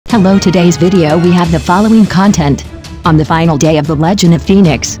Hello, today's video we have the following content. On the final day of The Legend of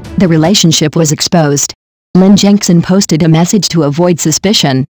Phoenix, the relationship was exposed. Lin Jiangxin posted a message to avoid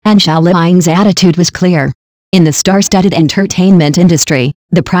suspicion, and Xiao Liying's attitude was clear. In the star-studded entertainment industry,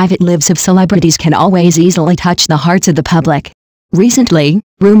 the private lives of celebrities can always easily touch the hearts of the public. Recently,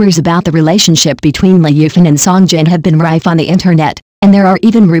 rumors about the relationship between Li Yifan and Song Jin have been rife on the internet, and there are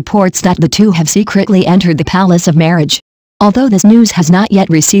even reports that the two have secretly entered the palace of marriage. Although this news has not yet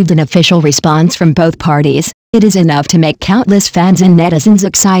received an official response from both parties, it is enough to make countless fans and netizens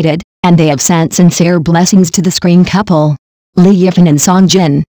excited, and they have sent sincere blessings to the screen couple. Li Yifan and Song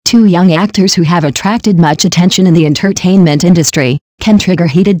Jin, two young actors who have attracted much attention in the entertainment industry, can trigger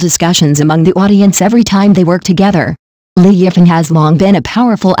heated discussions among the audience every time they work together. Li Yifan has long been a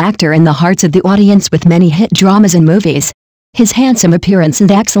powerful actor in the hearts of the audience with many hit dramas and movies. His handsome appearance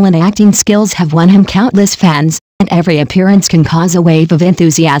and excellent acting skills have won him countless fans, and every appearance can cause a wave of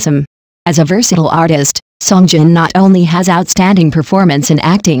enthusiasm. As a versatile artist, Song Jin not only has outstanding performance in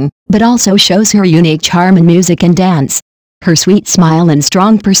acting, but also shows her unique charm in music and dance. Her sweet smile and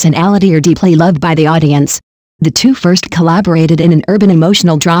strong personality are deeply loved by the audience. The two first collaborated in an urban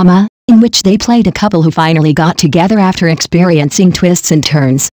emotional drama, in which they played a couple who finally got together after experiencing twists and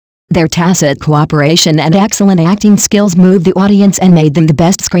turns. Their tacit cooperation and excellent acting skills moved the audience and made them the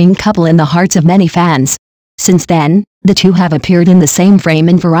best screen couple in the hearts of many fans. Since then, the two have appeared in the same frame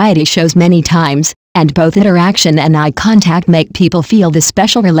in variety shows many times, and both interaction and eye contact make people feel the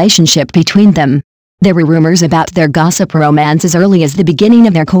special relationship between them. There were rumors about their gossip romance as early as the beginning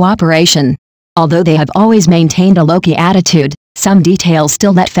of their cooperation. Although they have always maintained a low-key attitude, some details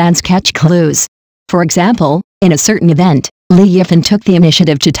still let fans catch clues. For example, in a certain event, Li Yifan took the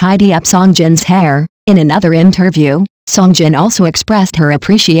initiative to tidy up Song Jin's hair. In another interview, Song Jin also expressed her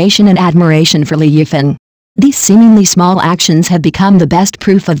appreciation and admiration for Li Yifan. These seemingly small actions have become the best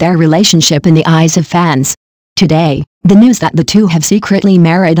proof of their relationship in the eyes of fans. Today, the news that the two have secretly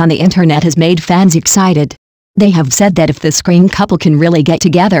married on the internet has made fans excited. They have said that if the screen couple can really get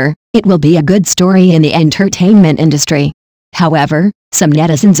together, it will be a good story in the entertainment industry. However, some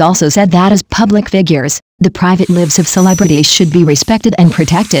netizens also said that as public figures, the private lives of celebrities should be respected and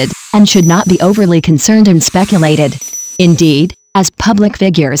protected, and should not be overly concerned and speculated. Indeed, as public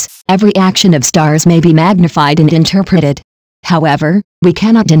figures, every action of stars may be magnified and interpreted. However, we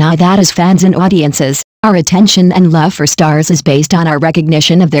cannot deny that as fans and audiences, our attention and love for stars is based on our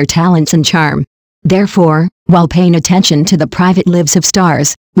recognition of their talents and charm. Therefore, while paying attention to the private lives of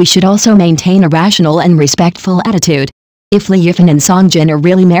stars, we should also maintain a rational and respectful attitude. If Li Yifan and Song Jin are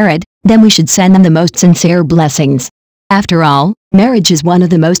really married, then we should send them the most sincere blessings. After all, marriage is one of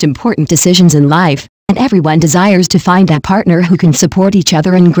the most important decisions in life, and everyone desires to find a partner who can support each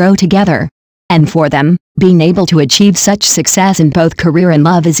other and grow together. And for them, being able to achieve such success in both career and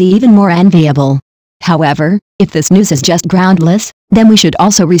love is even more enviable. However, if this news is just groundless, then we should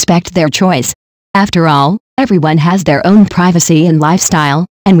also respect their choice. After all, everyone has their own privacy and lifestyle,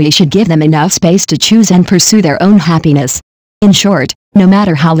 and we should give them enough space to choose and pursue their own happiness. In short, no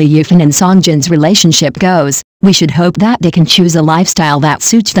matter how Li Yifan and Song Jin's relationship goes, we should hope that they can choose a lifestyle that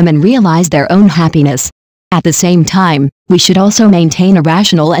suits them and realize their own happiness. At the same time, we should also maintain a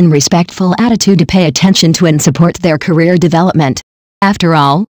rational and respectful attitude to pay attention to and support their career development. After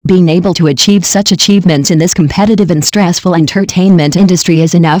all, being able to achieve such achievements in this competitive and stressful entertainment industry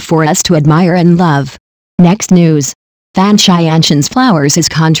is enough for us to admire and love. Next news. Fan Xianxin's Flowers is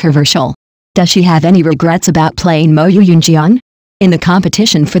controversial. Does she have any regrets about playing Mo Yunjian? In the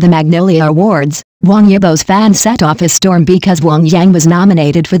competition for the Magnolia Awards, Wang Yibo's fans set off a storm because Wang Yang was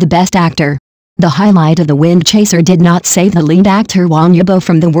nominated for the Best Actor. The highlight of The Wind Chaser did not save the lead actor Wang Yibo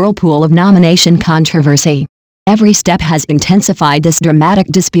from the whirlpool of nomination controversy. Every step has intensified this dramatic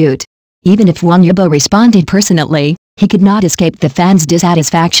dispute. Even if Wang Yibo responded personally, he could not escape the fans'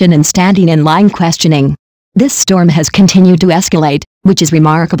 dissatisfaction and standing in line questioning. This storm has continued to escalate, which is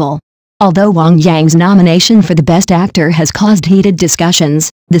remarkable. Although Wang Yang's nomination for the Best Actor has caused heated discussions,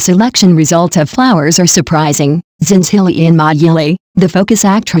 the selection results of Flowers are surprising. Zhang and Ma Yili, the focus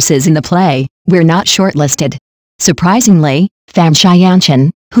actresses in the play, were not shortlisted. Surprisingly, Fan Xianxin,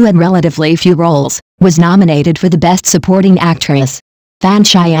 who had relatively few roles, was nominated for the Best Supporting Actress. Fan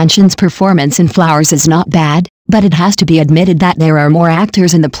Xianxin's performance in Flowers is not bad, but it has to be admitted that there are more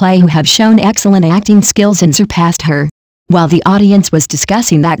actors in the play who have shown excellent acting skills and surpassed her. While the audience was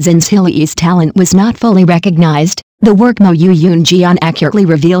discussing that Zhang's talent was not fully recognized, the work Mo Yunjian accurately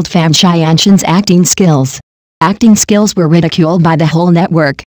revealed Fan Xianxin's acting skills. Acting skills were ridiculed by the whole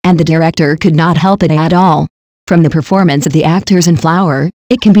network, and the director could not help it at all. From the performance of the actors in Flower,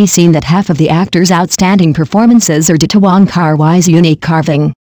 it can be seen that half of the actors' outstanding performances are due to Wong Kar-wai's unique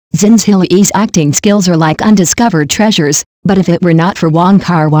carving. Zin's acting skills are like undiscovered treasures, but if it were not for Wong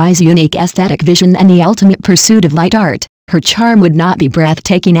Kar-wai's unique aesthetic vision and the ultimate pursuit of light art, her charm would not be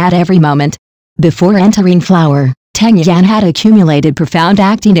breathtaking at every moment. Before entering Flower, Tang Yan had accumulated profound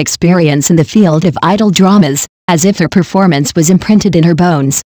acting experience in the field of idol dramas, as if her performance was imprinted in her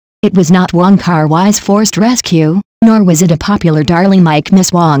bones. It was not Wong Kar-wai's forced rescue, nor was it a popular darling like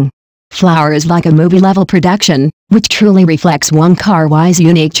Miss Wong. Flower is like a movie-level production, which truly reflects Wong Kar-wai's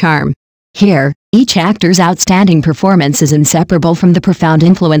unique charm. Here, each actor's outstanding performance is inseparable from the profound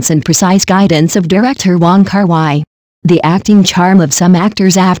influence and precise guidance of director Wong Kar-wai. The acting charm of some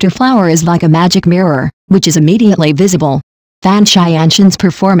actors after Flower is like a magic mirror, which is immediately visible. Fan Xianshan's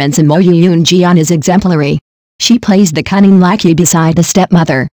performance in Mo Yun Jian is exemplary. She plays the cunning lackey beside the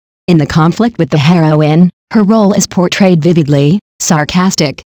stepmother. In the conflict with the heroine, her role is portrayed vividly,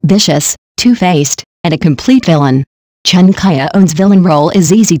 sarcastic, vicious, two-faced, and a complete villain. Chen Kaya-on's villain role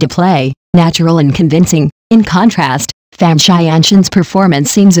is easy to play, natural and convincing. In contrast, Fan Xianshan's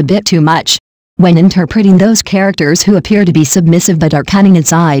performance seems a bit too much. When interpreting those characters who appear to be submissive but are cunning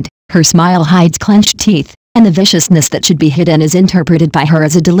inside, her smile hides clenched teeth, and the viciousness that should be hidden is interpreted by her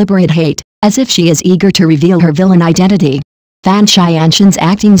as a deliberate hate, as if she is eager to reveal her villain identity. Fan Xianshan's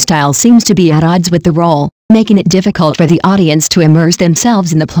acting style seems to be at odds with the role, making it difficult for the audience to immerse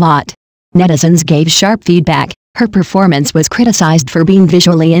themselves in the plot. Netizens gave sharp feedback. Her performance was criticized for being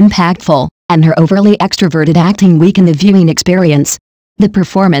visually impactful, and her overly extroverted acting weakened the viewing experience. The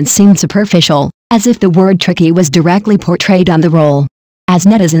performance seemed superficial, as if the word tricky was directly portrayed on the role. As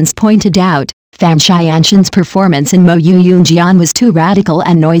netizens pointed out, Fan Xianshan's performance in Mo Yun Jian was too radical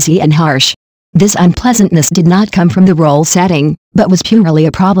and noisy and harsh. This unpleasantness did not come from the role setting, but was purely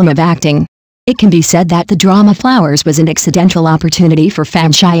a problem of acting. It can be said that the drama Flowers was an accidental opportunity for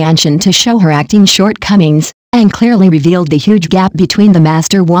Fan Xianshan to show her acting shortcomings, and clearly revealed the huge gap between the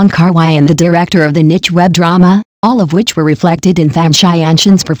master Wong Kar-wai and the director of the niche web drama, all of which were reflected in Fan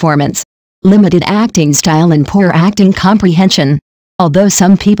Xianshan's performance. Limited acting style and poor acting comprehension. Although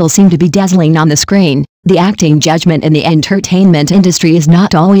some people seem to be dazzling on the screen, the acting judgment in the entertainment industry is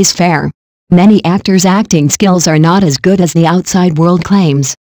not always fair. Many actors' acting skills are not as good as the outside world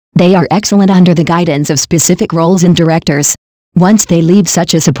claims. They are excellent under the guidance of specific roles and directors. Once they leave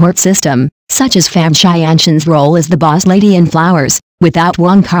such a support system, such as Fan Xianshan's role as the boss lady in Flowers, without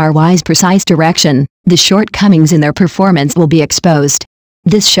Wong Kar-wai's precise direction, the shortcomings in their performance will be exposed.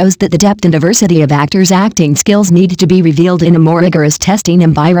 This shows that the depth and diversity of actors' acting skills need to be revealed in a more rigorous testing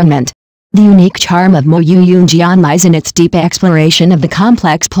environment. The unique charm of Mo Yun Jian lies in its deep exploration of the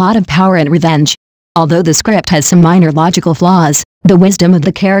complex plot of power and revenge. Although the script has some minor logical flaws, the wisdom of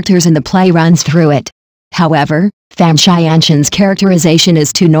the characters in the play runs through it. However, Fan Xianshan's characterization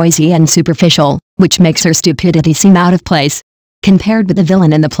is too noisy and superficial, which makes her stupidity seem out of place. Compared with the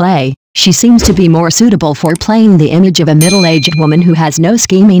villain in the play, she seems to be more suitable for playing the image of a middle-aged woman who has no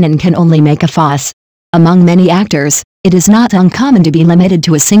scheming and can only make a fuss. Among many actors, it is not uncommon to be limited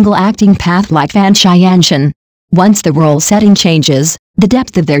to a single acting path like Fan Xianshan. Once the role setting changes, the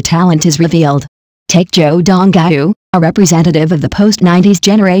depth of their talent is revealed. Take Zhou Donggao, a representative of the post-90s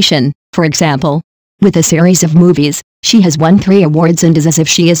generation, for example. With a series of movies, she has won 3 awards and is as if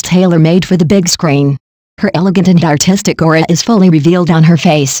she is tailor-made for the big screen. Her elegant and artistic aura is fully revealed on her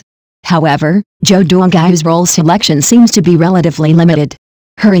face. However, Zhou Donggao's role selection seems to be relatively limited.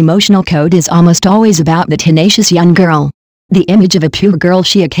 Her emotional code is almost always about the tenacious young girl. The image of a pure girl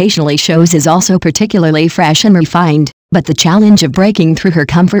she occasionally shows is also particularly fresh and refined, but the challenge of breaking through her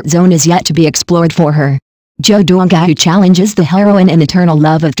comfort zone is yet to be explored for her. Zhou Donggao challenges the heroine in eternal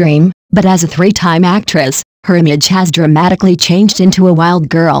love of dream, but as a 3-time actress, her image has dramatically changed into a wild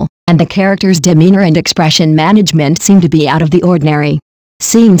girl, and the character's demeanor and expression management seem to be out of the ordinary.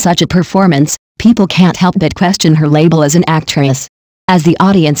 Seeing such a performance, people can't help but question her label as an actress. As the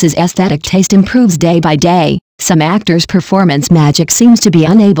audience's aesthetic taste improves day by day, some actors' performance magic seems to be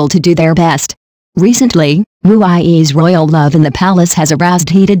unable to do their best. Recently, Wu Yi's royal love in the palace has aroused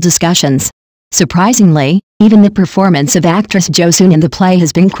heated discussions. Surprisingly, even the performance of actress Jo Soon in the play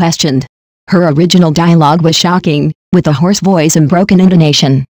has been questioned. Her original dialogue was shocking, with a hoarse voice and broken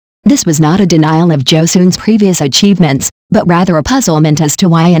intonation. This was not a denial of Jo Soon's previous achievements, but rather a puzzlement as to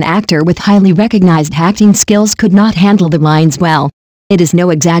why an actor with highly recognized acting skills could not handle the lines well. It is no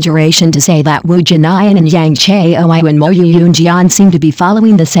exaggeration to say that Wu Jinian and Yang Chaoyu and Mo Yun Jian seem to be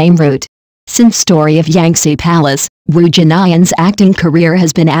following the same route. Since Story of Yangtze Palace, Wu Jinian's acting career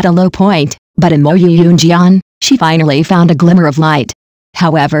has been at a low point, but in Mo Yun Jian, she finally found a glimmer of light.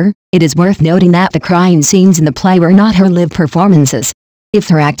 However, it is worth noting that the crying scenes in the play were not her live performances. If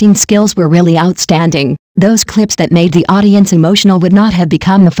her acting skills were really outstanding, those clips that made the audience emotional would not have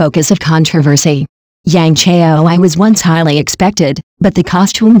become the focus of controversy. Yang Chaoi was once highly expected, but the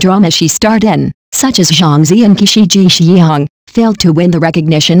costume drama she starred in, such as Zhangzi and Kishiji Xiang, failed to win the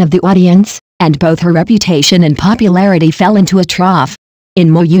recognition of the audience, and both her reputation and popularity fell into a trough. In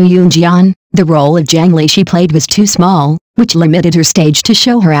Mo Yunjian, the role of Zhang Li she played was too small, which limited her stage to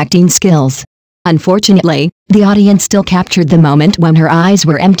show her acting skills. Unfortunately, the audience still captured the moment when her eyes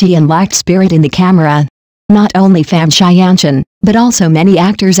were empty and lacked spirit in the camera. Not only Fan Xianshan, but also many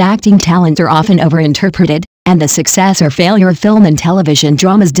actors' acting talent are often overinterpreted, and the success or failure of film and television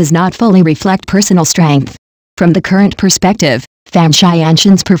dramas does not fully reflect personal strength. From the current perspective, Fan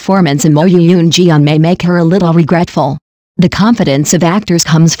Xianshan's performance in Mo Yunjian may make her a little regretful. The confidence of actors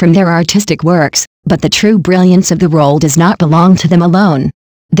comes from their artistic works, but the true brilliance of the role does not belong to them alone.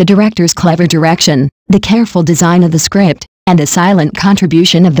 The director's clever direction, the careful design of the script, and the silent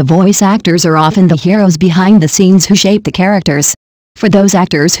contribution of the voice actors are often the heroes behind the scenes who shape the characters. For those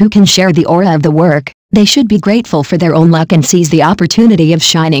actors who can share the aura of the work, they should be grateful for their own luck and seize the opportunity of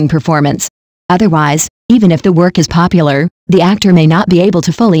shining performance. Otherwise, even if the work is popular, the actor may not be able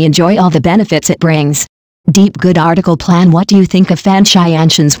to fully enjoy all the benefits it brings. Deep Good article plan. What do you think of Fan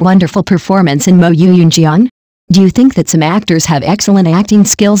Xianshan's wonderful performance in Mo Yunjian? Do you think that some actors have excellent acting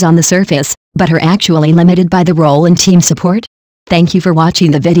skills on the surface, but are actually limited by the role and team support? Thank you for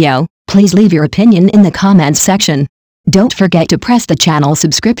watching the video. Please leave your opinion in the comments section. Don't forget to press the channel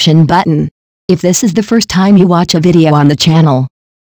subscription button. If this is the first time you watch a video on the channel,